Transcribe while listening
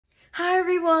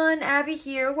everyone, Abby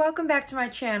here. Welcome back to my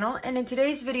channel, and in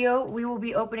today's video we will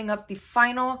be opening up the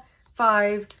final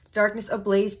 5 Darkness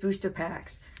Ablaze booster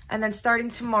packs. And then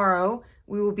starting tomorrow,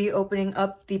 we will be opening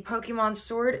up the Pokemon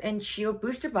Sword and Shield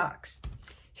booster box.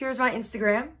 Here's my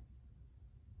Instagram.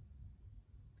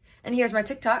 And here's my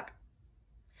TikTok.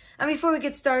 And before we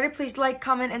get started, please like,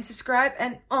 comment, and subscribe,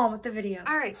 and on with the video.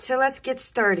 Alright, so let's get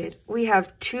started. We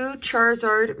have 2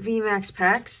 Charizard VMAX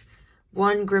packs,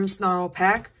 1 Grimmsnarl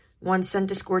pack, 1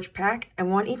 Centiskorch pack,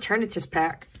 and 1 Eternatus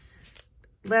pack.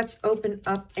 Let's open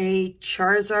up a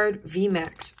Charizard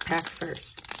VMAX pack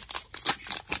first.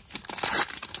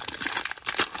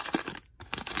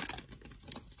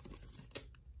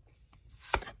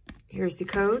 Here's the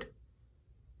code.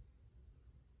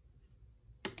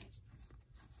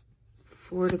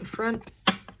 4 to the front.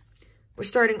 We're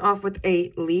starting off with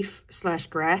a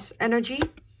Leaf/Grass energy,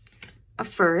 a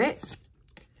Furret,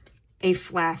 a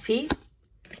Flaffy,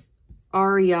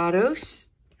 Ariados,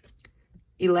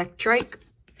 Electrike,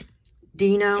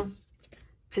 Dino,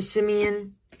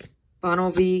 Pissimian,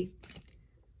 Bunnelby,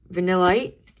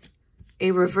 Vanillite,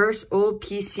 a Reverse Old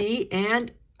PC,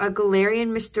 and a Galarian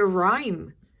Mr.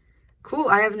 Rhyme. Cool,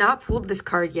 I have not pulled this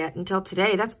card yet until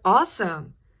today. That's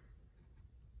awesome.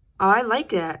 Oh, I like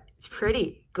that. It's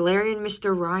pretty. Galarian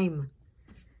Mr. Rhyme.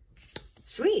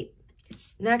 Sweet.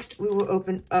 Next, we will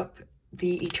open up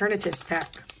the Eternatus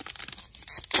pack.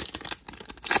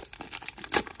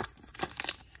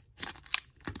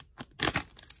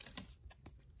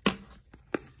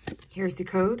 Here's the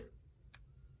code.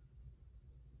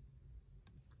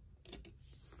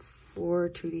 4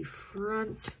 to the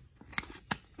front.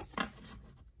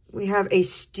 We have a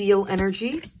Steel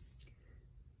Energy,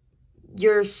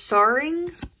 your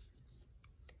Soaring,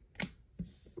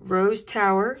 Rose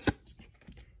Tower,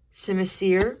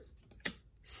 Simisear,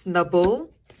 Snubbull,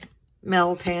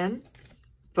 Meltan,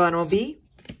 Bunnelby,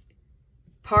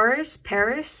 Paris,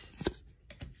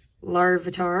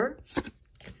 Larvitar,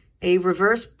 a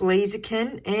Reverse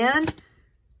Blaziken, and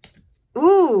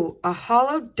ooh, a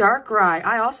Holo Darkrai.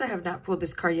 I also have not pulled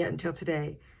this card yet until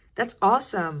today. That's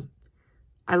awesome.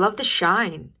 I love the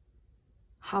shine.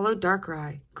 Holo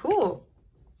Darkrai. Cool.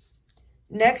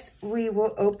 Next, we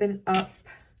will open up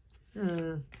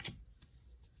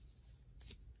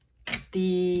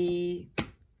the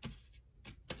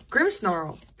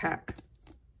Grimmsnarl pack.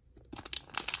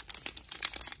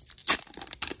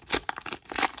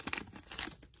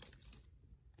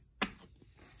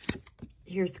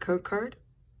 Here's the code card.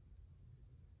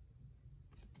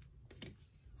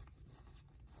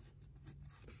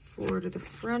 To the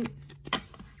front.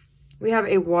 We have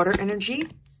a Water Energy,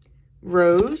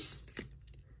 Rose,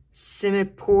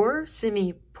 Simipour,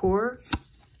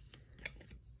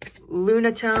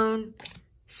 Lunatone,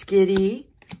 Skitty.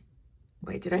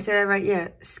 Wait, did I say that right? Yeah,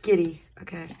 Skitty.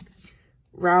 Okay.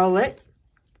 Rowlet,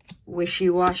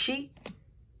 Wishy-Washy,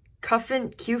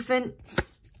 Cufant,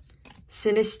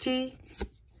 Sinistea,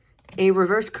 a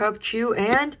Reverse Cubchoo,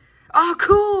 and oh,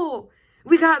 cool!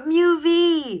 We got Mew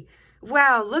V!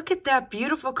 Wow, look at that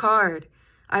beautiful card.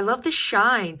 I love the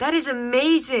shine. That is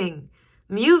amazing.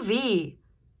 Mew V.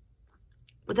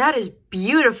 Well, that is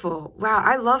beautiful. Wow,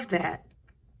 I love that.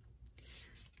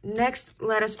 Next,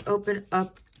 let us open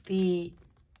up the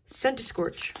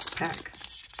Centiskorch pack.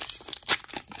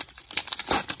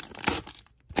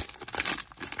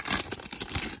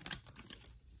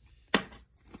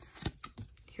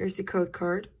 Here's the code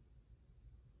card.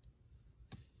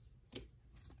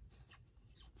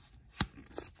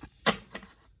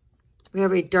 We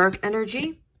have a Dark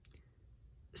Energy,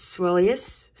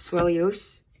 Swellios,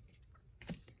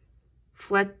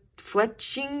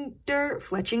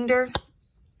 Fletchinder,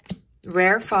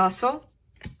 Rare Fossil,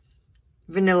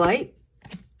 Vanillite,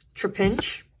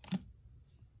 Trapinch.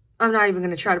 I'm not even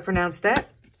going to try to pronounce that.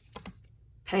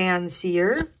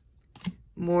 Pansear,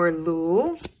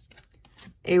 Morlul,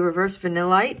 a Reverse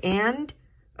Vanillite, and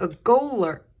a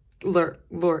Golurk.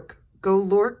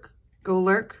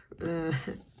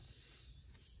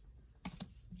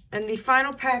 And the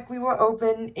final pack we will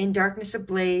open in Darkness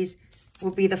Ablaze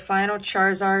will be the final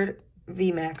Charizard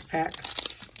VMAX pack.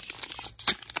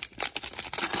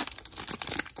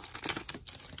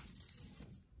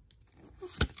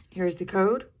 Here's the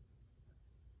code.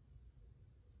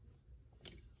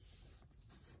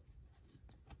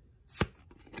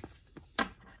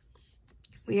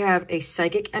 We have a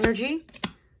Psychic Energy,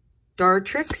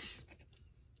 Dartrix,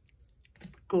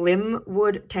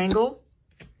 Glimwood Tangle,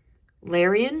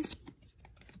 Larian,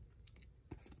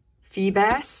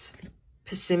 Feebas,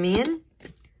 Pissimian,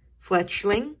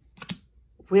 Fletchling,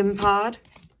 Wimpod,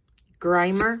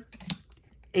 Grimer,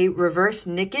 a Reverse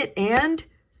Nickit, and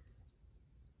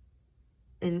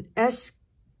an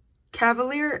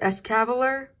Escavalier.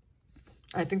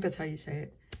 I think that's how you say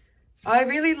it. I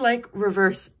really like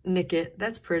Reverse Nickit.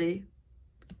 That's pretty.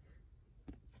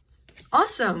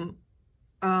 Awesome.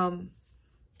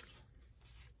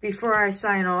 Before I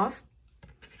sign off,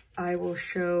 I will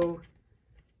show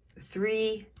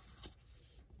 3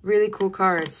 really cool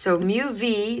cards. So Mew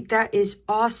V, that is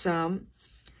awesome.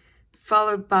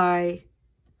 Followed by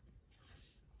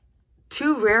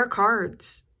 2 rare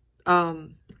cards.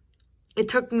 It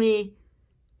took me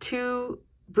 2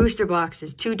 booster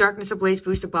boxes, 2 Darkness Ablaze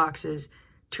booster boxes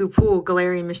to pull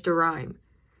Galarian Mr. Rhyme.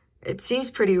 It seems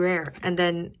pretty rare. And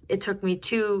then it took me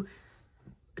 2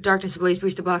 Darkness Ablaze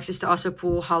booster boxes to also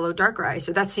pull Hollow Darkrai.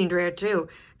 So that seemed rare too.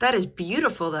 That is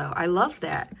beautiful though. I love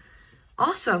that.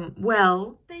 Awesome.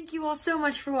 Well, thank you all so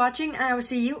much for watching, and I will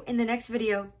see you in the next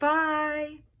video.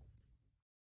 Bye!